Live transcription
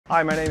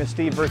Hi, my name is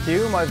Steve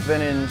Berthiaume. I've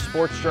been in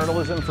sports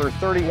journalism for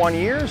 31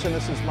 years, and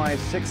this is my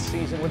 6th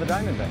season with the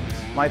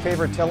Diamondbacks. My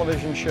favorite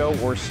television show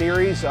or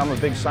series, I'm a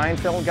big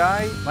Seinfeld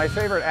guy. My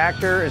favorite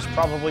actor is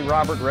probably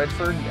Robert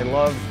Redford. I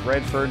love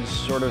Redford's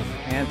sort of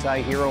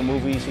anti-hero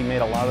movies. He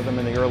made a lot of them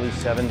in the early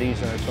 70s, and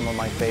they're some of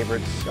my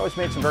favorites. He always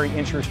made some very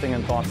interesting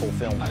and thoughtful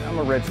films. I'm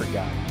a Redford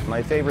guy.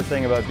 My favorite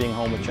thing about being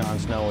home with Jon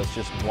Snow is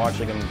just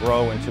watching him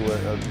grow into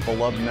a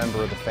beloved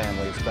member of the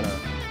family. It's been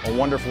a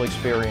wonderful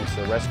experience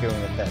rescuing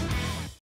a pet.